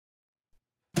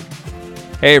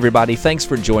Hey everybody, thanks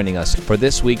for joining us for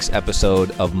this week's episode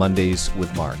of Mondays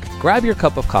with Mark. Grab your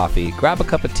cup of coffee, grab a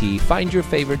cup of tea, find your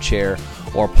favorite chair,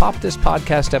 or pop this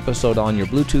podcast episode on your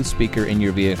Bluetooth speaker in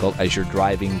your vehicle as you're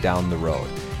driving down the road.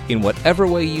 In whatever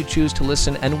way you choose to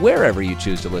listen and wherever you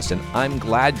choose to listen, I'm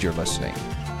glad you're listening.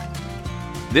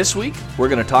 This week, we're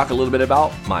going to talk a little bit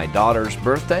about my daughter's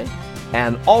birthday,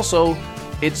 and also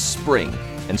it's spring.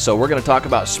 And so we're going to talk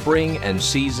about spring and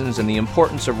seasons and the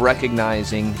importance of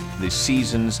recognizing the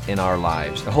seasons in our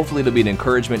lives. And hopefully it'll be an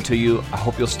encouragement to you. I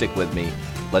hope you'll stick with me.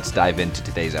 Let's dive into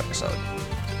today's episode.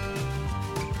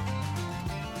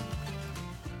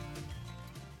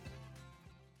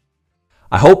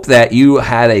 I hope that you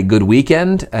had a good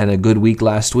weekend and a good week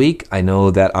last week. I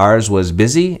know that ours was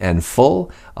busy and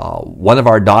full. One of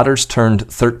our daughters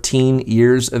turned 13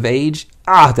 years of age.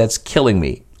 That's killing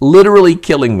me. Literally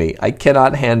killing me. I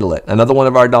cannot handle it. Another one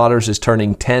of our daughters is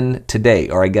turning 10 today,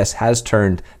 or I guess has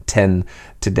turned 10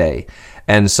 today.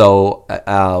 And so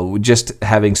just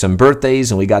having some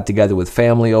birthdays, and we got together with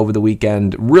family over the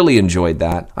weekend. Really enjoyed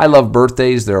that. I love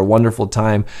birthdays. They're a wonderful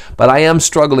time. But I am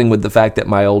struggling with the fact that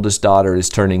my oldest daughter is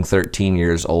turning 13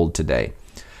 years old today.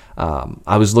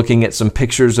 I was looking at some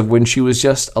pictures of when she was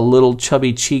just a little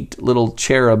chubby-cheeked little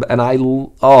cherub, and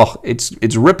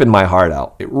it's ripping my heart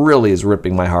out. It really is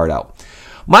ripping my heart out.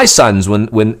 My sons,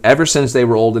 ever since they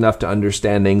were old enough to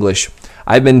understand English,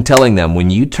 I've been telling them, when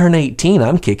you turn 18,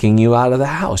 I'm kicking you out of the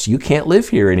house. You can't live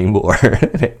here anymore.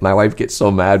 My wife gets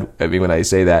so mad at me when I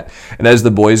say that. And as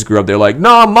the boys grew up, they're like,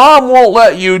 no, Mom won't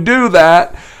let you do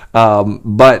that.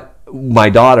 But my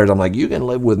daughters, I'm like, you can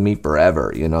live with me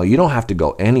forever. You know, you don't have to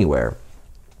go anywhere.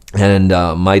 And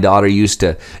my daughter used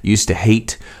to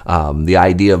hate the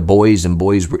idea of boys, and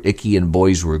boys were icky and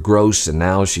boys were gross. And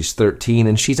now she's 13,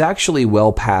 and she's actually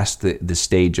well past the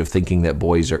stage of thinking that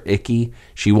boys are icky.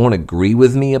 She won't agree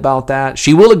with me about that.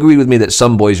 She will agree with me that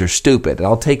some boys are stupid, and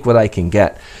I'll take what I can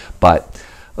get. But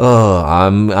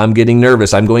I'm getting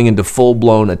nervous. I'm going into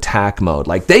full-blown attack mode.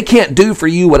 Like, they can't do for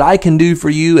you what I can do for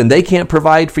you, and they can't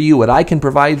provide for you what I can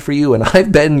provide for you, and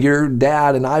I've been your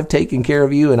dad, and I've taken care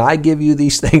of you, and I give you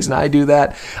these things, and I do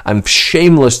that. I'm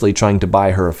shamelessly trying to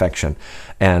buy her affection.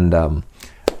 And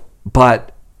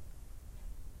but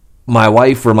my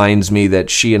wife reminds me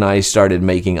that she and I started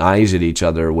making eyes at each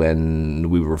other when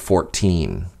we were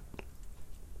 14.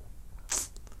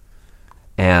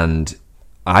 And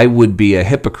I would be a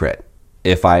hypocrite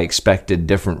if I expected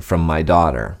different from my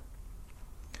daughter.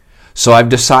 So I've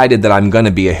decided that I'm going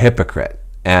to be a hypocrite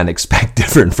and expect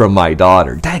different from my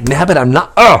daughter. Dagnabbit, I'm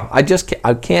not. I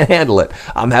can't handle it.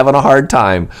 I'm having a hard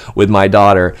time with my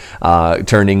daughter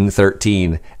turning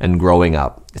 13 and growing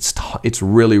up. It's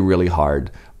really, really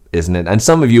hard, isn't it? And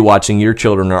some of you watching, your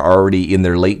children are already in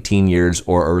their late teen years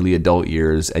or early adult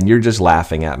years, and you're just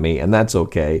laughing at me, and that's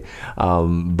okay.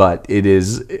 But it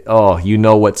is, you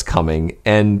know what's coming.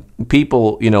 And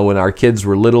people, when our kids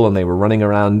were little and they were running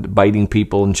around biting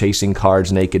people and chasing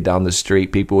cars naked down the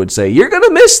street, people would say, you're going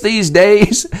to miss these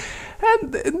days.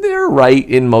 And they're right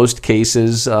in most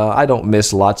cases. I don't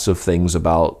miss lots of things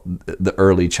about the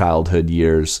early childhood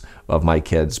years of my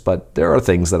kids, but there are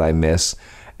things that I miss.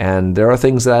 And there are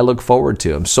things that I look forward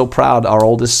to. I'm so proud. Our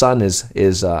oldest son is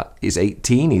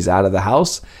 18. He's out of the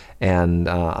house, and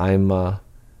I'm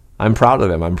proud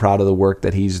of him. I'm proud of the work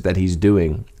that he's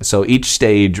doing. So each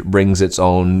stage brings its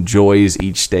own joys.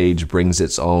 Each stage brings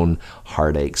its own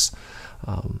heartaches.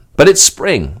 But it's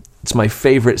spring. It's my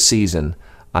favorite season.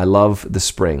 I love the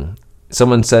spring.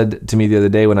 Someone said to me the other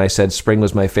day when I said spring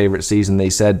was my favorite season,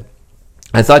 they said,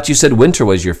 I thought you said winter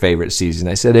was your favorite season.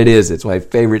 I said it is. It's my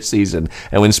favorite season.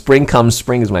 And when spring comes,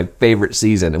 spring is my favorite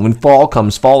season. And when fall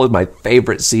comes, fall is my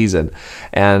favorite season.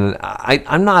 And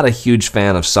I'm not a huge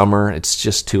fan of summer. It's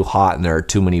just too hot and there are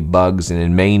too many bugs. And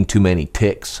in Maine, too many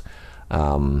ticks.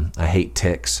 I hate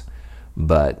ticks.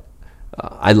 But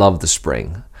I love the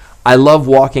spring. I love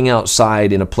walking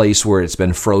outside in a place where it's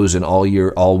been frozen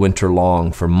all winter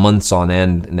long for months on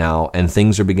end now, and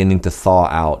things are beginning to thaw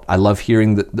out. I love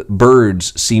hearing the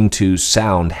birds seem to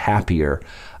sound happier.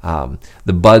 The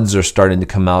buds are starting to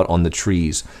come out on the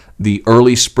trees. The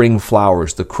early spring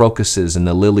flowers, the crocuses and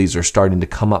the lilies are starting to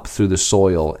come up through the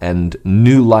soil, and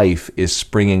new life is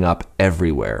springing up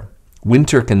everywhere.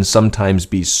 Winter can sometimes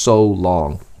be so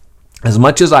long. As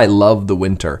much as I love the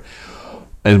winter,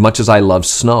 as much as I love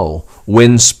snow,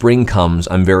 when spring comes,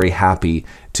 I'm very happy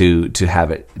to have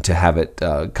it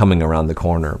coming around the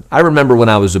corner. I remember when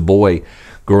I was a boy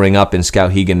growing up in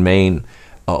Skowhegan, Maine,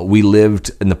 we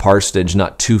lived in the parsonage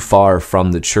not too far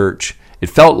from the church. It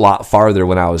felt a lot farther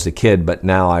when I was a kid, but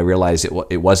now I realize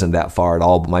it wasn't that far at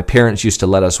all. But my parents used to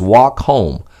let us walk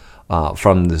home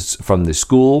from the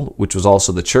school, which was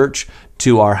also the church,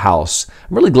 to our house.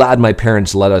 I'm really glad my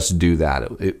parents let us do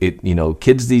that.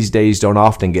 Kids these days don't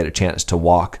often get a chance to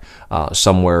walk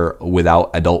somewhere without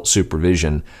adult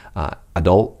supervision.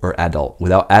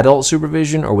 Without adult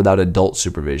supervision or without adult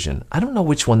supervision? I don't know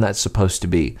which one that's supposed to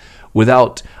be.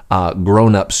 Without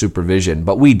grown-up supervision,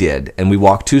 but we did, and we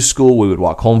walked to school. We would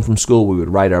walk home from school. We would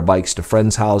ride our bikes to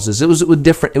friends' houses. It was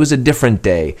different. It was a different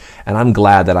day, and I'm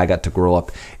glad that I got to grow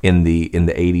up in the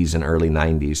 80s and early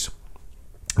 90s.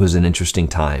 It was an interesting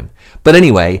time. But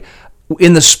anyway,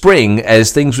 in the spring,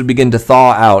 as things would begin to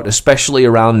thaw out, especially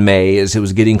around May, as it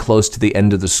was getting close to the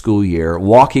end of the school year,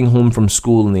 walking home from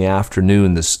school in the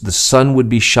afternoon, the sun would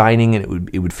be shining, and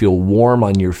it would feel warm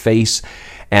on your face,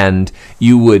 and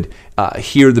you would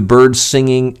hear the birds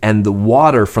singing, and the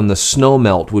water from the snow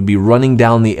melt would be running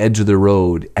down the edge of the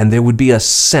road, and there would be a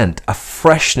scent, a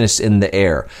freshness in the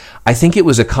air. I think it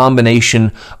was a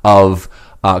combination of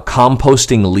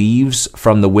composting leaves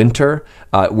from the winter,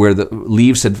 where the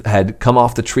leaves had come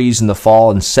off the trees in the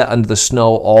fall and set under the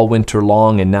snow all winter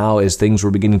long, and now as things were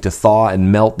beginning to thaw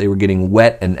and melt, they were getting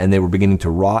wet and they were beginning to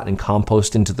rot and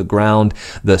compost into the ground.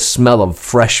 The smell of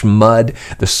fresh mud,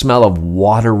 the smell of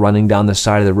water running down the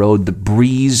side of the road, the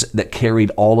breeze that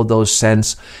carried all of those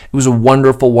scents. It was a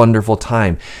wonderful, wonderful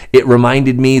time. It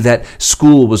reminded me that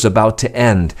school was about to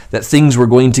end, that things were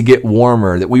going to get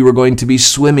warmer, that we were going to be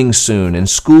swimming soon, and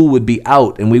school would be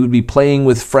out, and we would be playing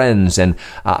with friends and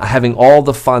having all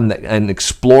the fun and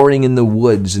exploring in the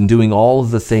woods and doing all of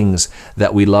the things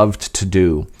that we loved to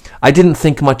do. I didn't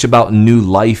think much about new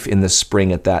life in the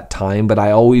spring at that time, but I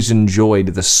always enjoyed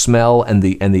the smell and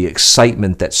the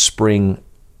excitement that spring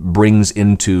brings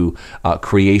into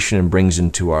creation and brings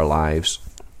into our lives.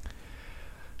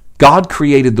 God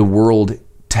created the world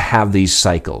to have these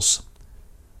cycles: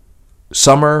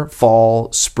 summer,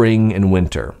 fall, spring, and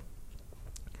winter.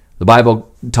 The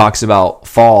Bible talks about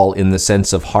fall in the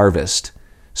sense of harvest,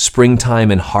 springtime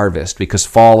and harvest, because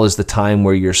fall is the time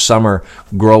where your summer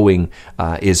growing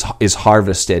is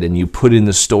harvested and you put in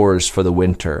the stores for the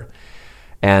winter.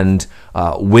 And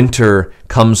winter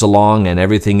comes along and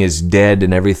everything is dead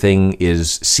and everything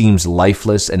seems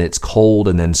lifeless and it's cold,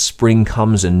 and then spring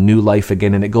comes and new life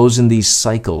again, and it goes in these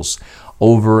cycles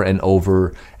over and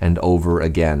over and over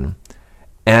again.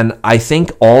 And I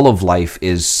think all of life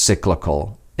is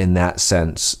cyclical, in that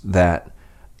sense, that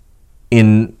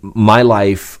in my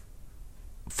life,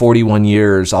 41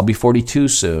 years, I'll be 42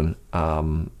 soon,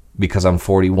 because I'm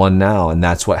 41 now, and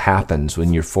that's what happens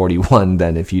when you're 41.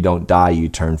 Then if you don't die, you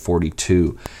turn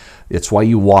 42. It's why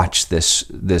you watch this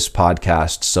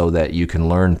podcast, so that you can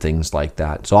learn things like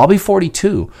that. So I'll be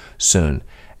 42 soon,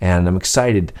 and I'm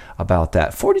excited about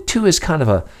that. 42 is kind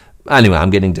of anyway,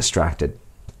 I'm getting distracted.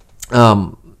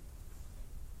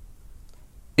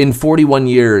 In 41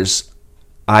 years,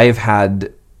 I've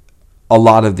had a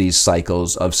lot of these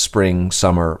cycles of spring,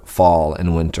 summer, fall,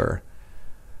 and winter.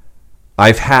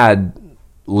 I've had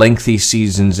lengthy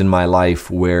seasons in my life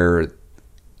where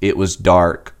it was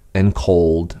dark and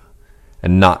cold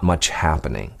and not much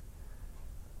happening.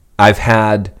 I've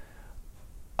had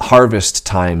harvest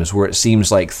times where it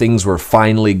seems like things were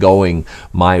finally going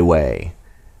my way.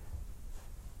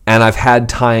 And I've had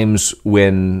times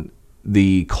when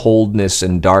the coldness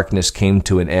and darkness came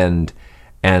to an end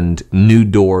and new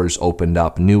doors opened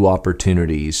up, new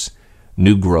opportunities,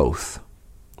 new growth.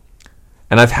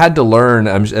 And I've had to learn,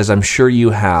 as I'm sure you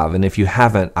have, and if you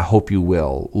haven't, I hope you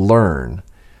will, learn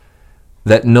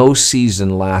that no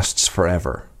season lasts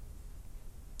forever.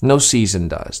 No season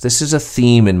does. This is a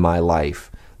theme in my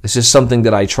life. This is something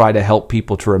that I try to help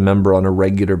people to remember on a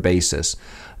regular basis.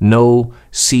 No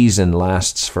season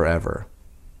lasts forever.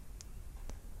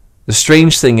 The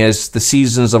strange thing is, the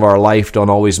seasons of our life don't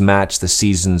always match the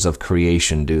seasons of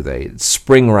creation, do they? It's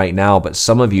spring right now, but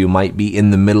some of you might be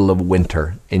in the middle of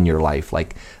winter in your life.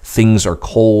 Like, things are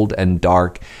cold and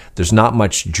dark. There's not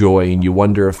much joy, and you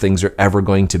wonder if things are ever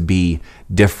going to be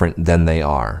different than they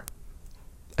are.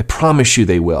 I promise you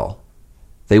they will.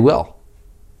 They will.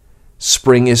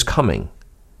 Spring is coming.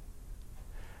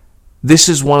 This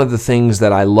is one of the things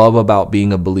that I love about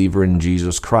being a believer in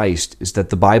Jesus Christ, is that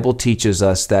the Bible teaches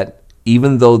us that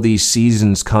even though these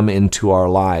seasons come into our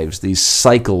lives, these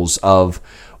cycles of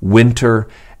winter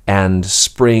and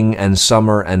spring and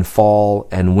summer and fall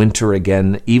and winter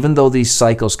again, even though these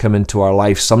cycles come into our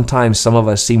life, sometimes some of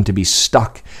us seem to be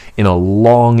stuck in a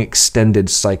long, extended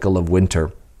cycle of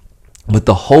winter. But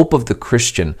the hope of the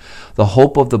Christian, the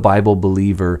hope of the Bible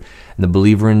believer, and the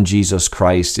believer in Jesus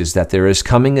Christ is that there is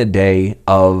coming a day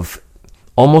of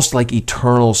almost like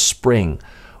eternal spring,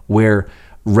 where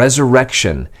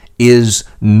resurrection is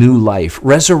new life.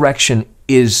 Resurrection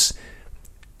is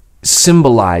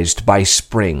symbolized by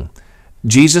spring.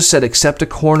 Jesus said, except a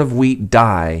corn of wheat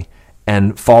die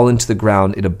and fall into the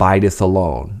ground, it abideth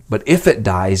alone. But if it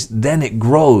dies, then it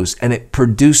grows and it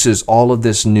produces all of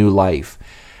this new life.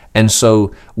 And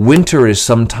so winter is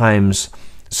sometimes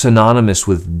synonymous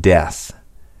with death.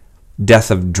 Death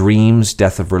of dreams,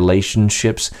 death of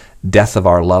relationships, death of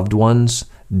our loved ones,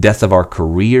 death of our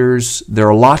careers. There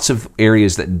are lots of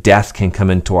areas that death can come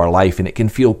into our life, and it can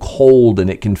feel cold and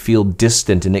it can feel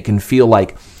distant and it can feel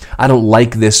like, I don't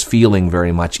like this feeling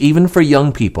very much, even for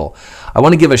young people. I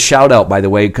want to give a shout out, by the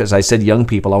way, because I said young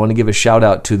people. I want to give a shout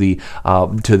out to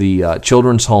the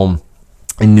children's home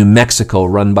in New Mexico,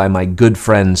 run by my good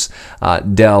friends,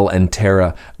 Del and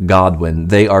Tara Godwin.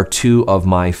 They are two of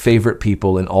my favorite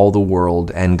people in all the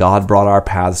world, and God brought our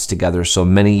paths together so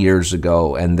many years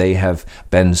ago, and they have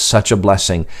been such a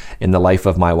blessing in the life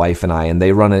of my wife and I. And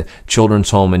they run a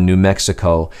children's home in New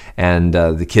Mexico, and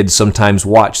the kids sometimes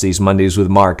watch these Mondays with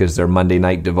Mark as their Monday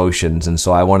night devotions. And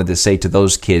so I wanted to say to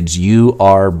those kids, you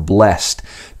are blessed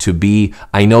to be.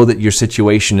 I know that your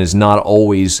situation is not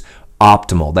always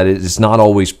optimal, that it's not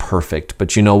always perfect,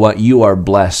 but you know what? You are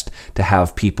blessed to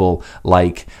have people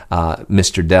like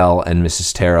Mr. Dell and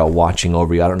Mrs. Tara watching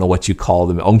over you. I don't know what you call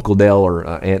them, Uncle Dell or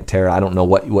Aunt Tara. I don't know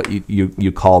what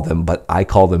you call them, but I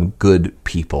call them good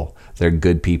people. They're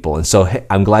good people. And so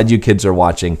I'm glad you kids are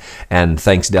watching, and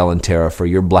thanks, Dell and Tara, for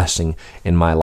your blessing in my life.